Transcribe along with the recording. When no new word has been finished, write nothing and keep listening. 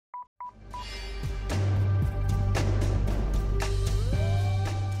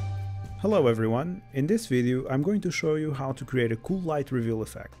Hello everyone, in this video I'm going to show you how to create a cool light reveal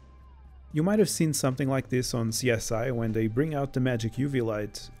effect. You might have seen something like this on CSI when they bring out the magic UV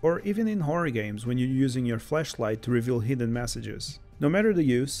light, or even in horror games when you're using your flashlight to reveal hidden messages. No matter the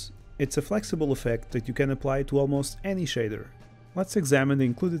use, it's a flexible effect that you can apply to almost any shader. Let's examine the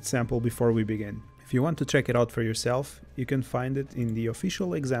included sample before we begin. If you want to check it out for yourself, you can find it in the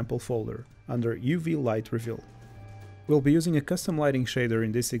official example folder under UV light reveal. We'll be using a custom lighting shader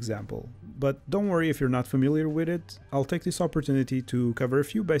in this example, but don't worry if you're not familiar with it, I'll take this opportunity to cover a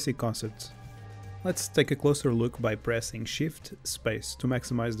few basic concepts. Let's take a closer look by pressing Shift Space to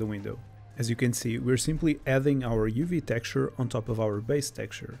maximize the window. As you can see, we're simply adding our UV texture on top of our base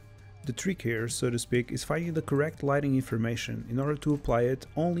texture. The trick here, so to speak, is finding the correct lighting information in order to apply it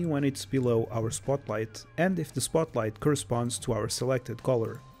only when it's below our spotlight and if the spotlight corresponds to our selected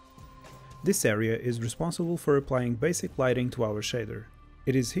color. This area is responsible for applying basic lighting to our shader.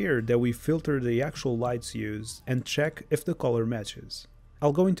 It is here that we filter the actual lights used and check if the color matches.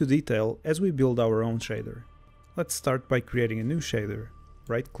 I'll go into detail as we build our own shader. Let's start by creating a new shader.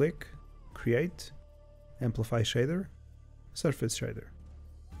 Right click, Create, Amplify Shader, Surface Shader.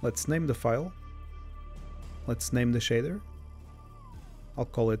 Let's name the file. Let's name the shader. I'll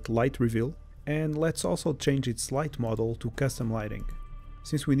call it Light Reveal, and let's also change its light model to Custom Lighting.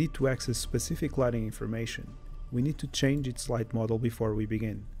 Since we need to access specific lighting information, we need to change its light model before we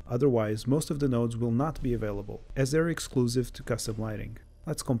begin. Otherwise, most of the nodes will not be available, as they're exclusive to custom lighting.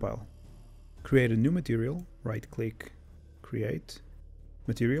 Let's compile. Create a new material, right-click, Create,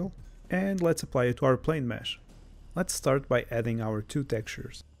 Material, and let's apply it to our plane mesh. Let's start by adding our two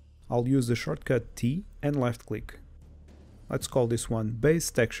textures. I'll use the shortcut T and left-click. Let's call this one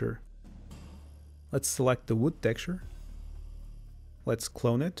Base Texture. Let's select the wood texture. Let's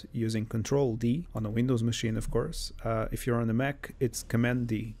clone it using Ctrl D on a Windows machine, of course. If you're on a Mac, it's Command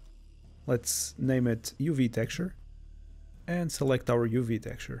D. Let's name it UV texture and select our UV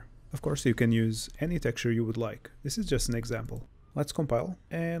texture. Of course, you can use any texture you would like. This is just an example. Let's compile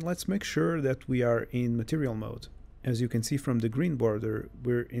and let's make sure that we are in material mode. As you can see from the green border,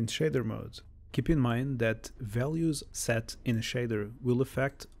 we're in shader mode. Keep in mind that values set in a shader will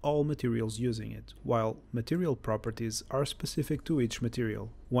affect all materials using it, while material properties are specific to each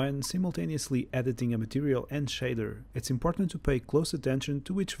material. When simultaneously editing a material and shader, it's important to pay close attention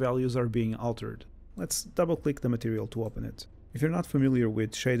to which values are being altered. Let's double-click the material to open it. If you're not familiar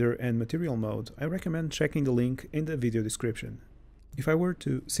with shader and material mode, I recommend checking the link in the video description. If I were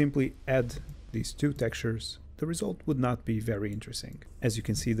to simply add these two textures, the result would not be very interesting. As you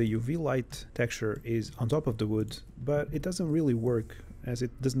can see, the UV light texture is on top of the wood, but it doesn't really work as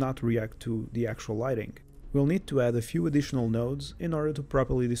it does not react to the actual lighting. We'll need to add a few additional nodes in order to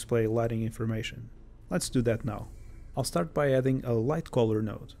properly display lighting information. Let's do that now. I'll start by adding a light color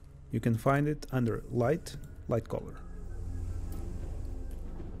node. You can find it under Light, Light Color.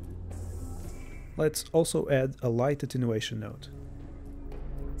 Let's also add a light attenuation node.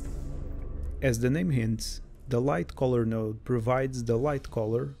 As the name hints, the light color node provides the light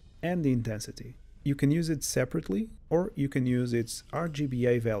color and the intensity. You can use it separately or you can use its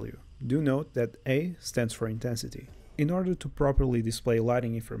RGBA value. Do note that A stands for intensity. In order to properly display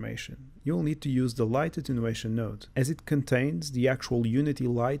lighting information, you'll need to use the light attenuation node, as it contains the actual unity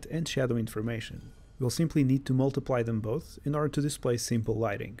light and shadow information. You'll simply need to multiply them both in order to display simple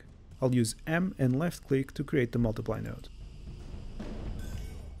lighting. I'll use M and left click to create the multiply node.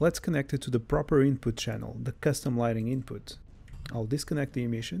 Let's connect it to the proper input channel, the custom lighting input. I'll disconnect the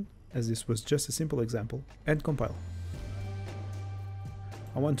emission, as this was just a simple example, and compile.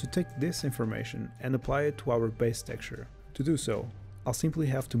 I want to take this information and apply it to our base texture. To do so, I'll simply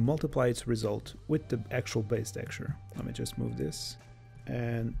have to multiply its result with the actual base texture. Let me just move this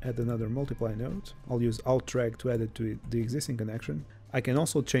and add another multiply node. I'll use Alt-Drag to add it to the existing connection. I can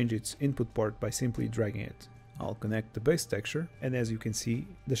also change its input port by simply dragging it. I'll connect the base texture, and as you can see,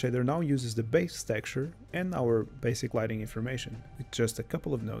 the shader now uses the base texture and our basic lighting information with just a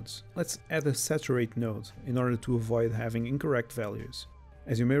couple of nodes. Let's add a saturate node in order to avoid having incorrect values.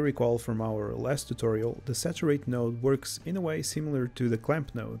 As you may recall from our last tutorial, the saturate node works in a way similar to the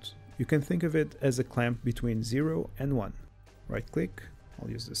clamp node. You can think of it as a clamp between 0 and 1. Right click,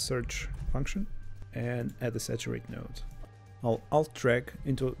 I'll use the search function and add the saturate node. I'll Alt drag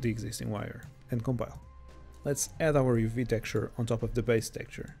into the existing wire and compile. Let's add our UV texture on top of the base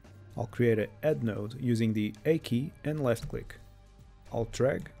texture. I'll create an add node using the A key and left click. Alt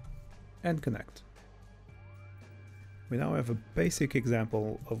drag and connect. We now have a basic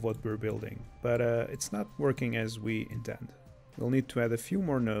example of what we're building, but it's not working as we intend. We'll need to add a few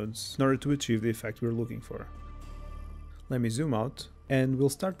more nodes in order to achieve the effect we're looking for. Let me zoom out And we'll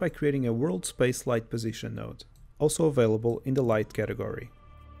start by creating a world space light position node, also available in the light category.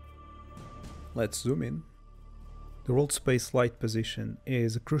 Let's zoom in. The world space light position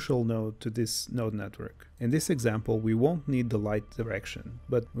is a crucial node to this node network. In this example, we won't need the light direction,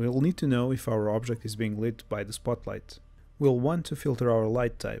 but we'll need to know if our object is being lit by the spotlight. We'll want to filter our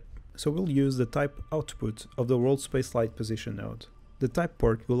light type, so we'll use the type output of the world space light position node. The type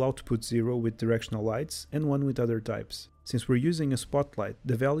port will output 0 with directional lights and 1 with other types. Since we're using a spotlight,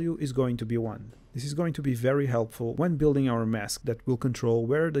 the value is going to be 1. This is going to be very helpful when building our mask that will control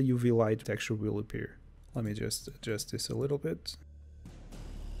where the UV light texture will appear. Let me just adjust this a little bit.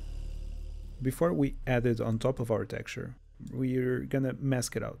 Before we add it on top of our texture, we're gonna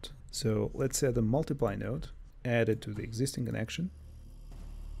mask it out. So let's add a multiply node, add it to the existing connection.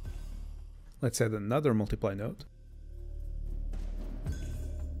 Let's add another multiply node.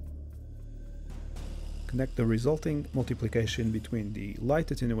 Connect the resulting multiplication between the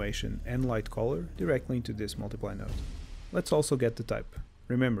light attenuation and light color directly into this multiply node. Let's also get the type.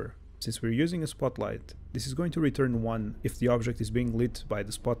 Remember, since we're using a spotlight, this is going to return 1 if the object is being lit by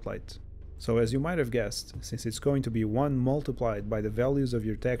the spotlight. So as you might have guessed, since it's going to be 1 multiplied by the values of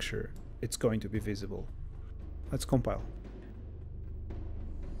your texture, it's going to be visible. Let's compile.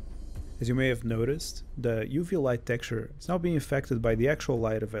 As you may have noticed, the UV light texture is now being affected by the actual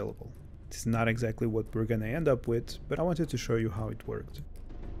light available. It's not exactly what we're gonna end up with, but I wanted to show you how it worked.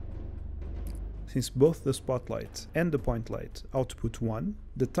 Since both the spotlight and the point light output 1,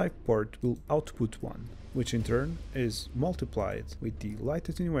 the type port will output 1, which in turn is multiplied with the light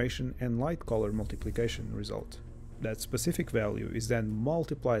attenuation and light color multiplication result. That specific value is then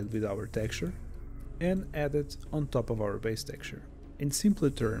multiplied with our texture and added on top of our base texture. In simpler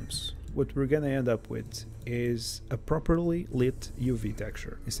terms, what we're gonna end up with is a properly lit UV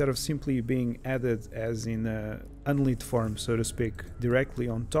texture. Instead of simply being added as in an unlit form, so to speak, directly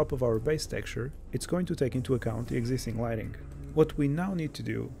on top of our base texture, it's going to take into account the existing lighting. What we now need to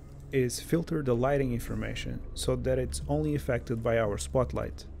do is filter the lighting information so that it's only affected by our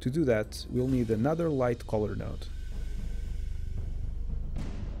spotlight. To do that, we'll need another light color node.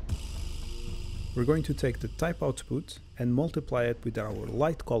 We're going to take the type output and multiply it with our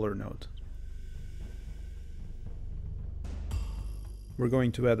light color node. We're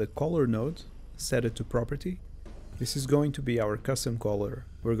going to add a color node, set it to property. This is going to be our custom color.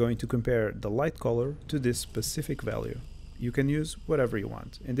 We're going to compare the light color to this specific value. You can use whatever you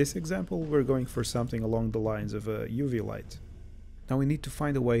want. In this example, we're going for something along the lines of a UV light. Now we need to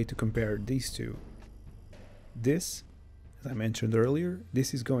find a way to compare these two. This, as I mentioned earlier,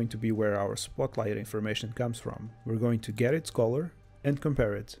 this is going to be where our spotlight information comes from. We're going to get its color and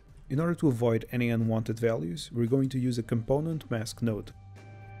compare it. In order to avoid any unwanted values, we're going to use a component mask node.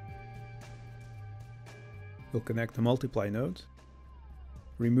 We'll connect a multiply node,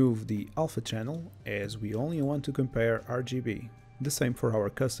 remove the alpha channel as we only want to compare RGB. The same for our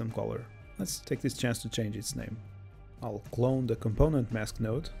custom color. Let's take this chance to change its name. I'll clone the component mask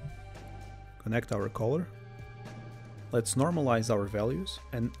node, connect our color. Let's normalize our values,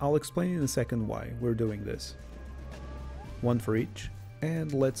 and I'll explain in a second why we're doing this. One for each,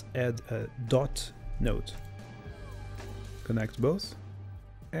 and let's add a dot node. Connect both,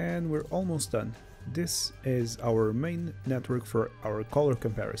 and we're almost done. This is our main network for our color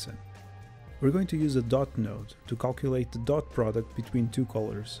comparison. We're going to use a dot node to calculate the dot product between two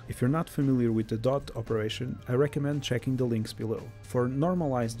colors. If you're not familiar with the dot operation, I recommend checking the links below. For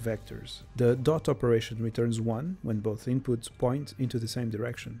normalized vectors, the dot operation returns 1 when both inputs point into the same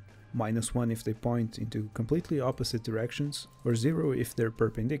direction, -1 if they point into completely opposite directions, or 0 if they're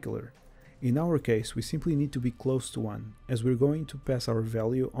perpendicular. In our case, we simply need to be close to 1, as we're going to pass our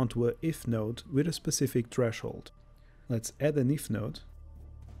value onto a if node with a specific threshold. Let's add an if node.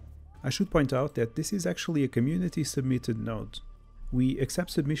 I should point out that this is actually a community submitted node. We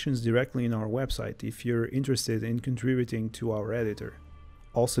accept submissions directly in our website if you're interested in contributing to our editor.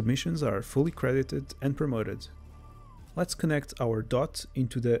 All submissions are fully credited and promoted. Let's connect our dot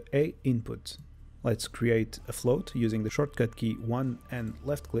into the A input. Let's create a float using the shortcut key 1 and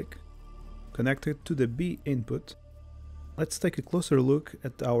left click. Connect it to the B input. Let's take a closer look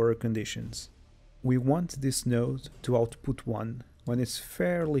at our conditions. We want this node to output 1 when it's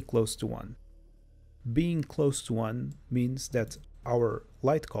fairly close to 1. Being close to 1 means that our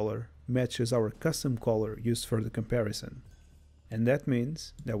light color matches our custom color used for the comparison. And that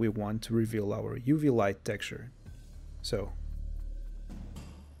means that we want to reveal our UV light texture. So,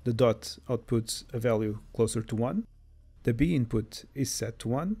 the dot outputs a value closer to 1. The B input is set to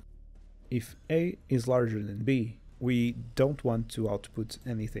 1. If A is larger than B, we don't want to output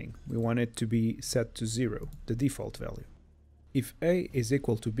anything. We want it to be set to 0, the default value. If A is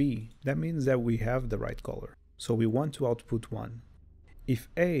equal to B, that means that we have the right color, so we want to output 1. If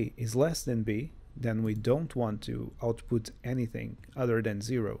A is less than B, then we don't want to output anything other than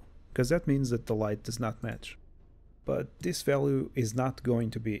 0, because that means that the light does not match. But this value is not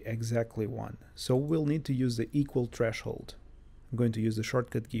going to be exactly 1, so we'll need to use the equal threshold. I'm going to use the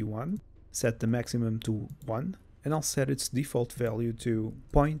shortcut key 1, set the maximum to 1, and I'll set its default value to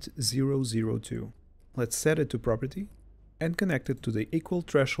 0.002. Let's set it to property and connect it to the equal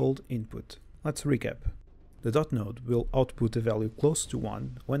threshold input. Let's recap. The dot node will output a value close to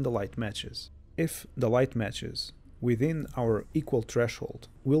 1 when the light matches. If the light matches within our equal threshold,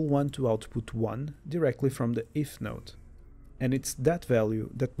 we'll want to output 1 directly from the if node. And it's that value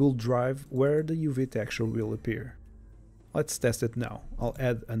that will drive where the UV texture will appear. Let's test it now. I'll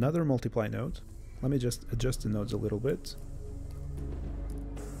add another multiply node. Let me just adjust the nodes a little bit.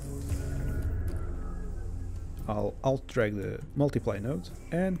 I'll alt drag the multiply node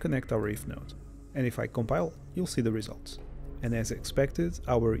and connect our if node. And if I compile, you'll see the results. And as expected,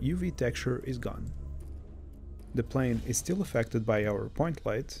 our UV texture is gone. The plane is still affected by our point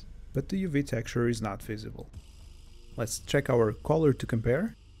light, but the UV texture is not visible. Let's check our color to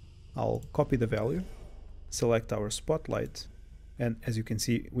compare. I'll copy the value, select our spotlight, and as you can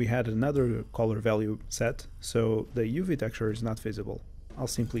see, we had another color value set, so the UV texture is not visible. I'll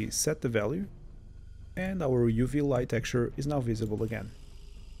simply set the value, and our UV light texture is now visible again.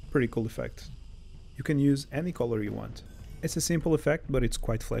 Pretty cool effect. You can use any color you want. It's a simple effect, but it's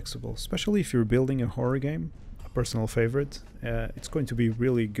quite flexible, especially if you're building a horror game, a personal favorite. It's going to be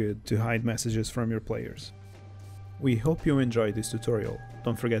really good to hide messages from your players. We hope you enjoyed this tutorial.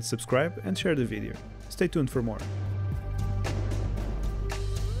 Don't forget to subscribe and share the video. Stay tuned for more.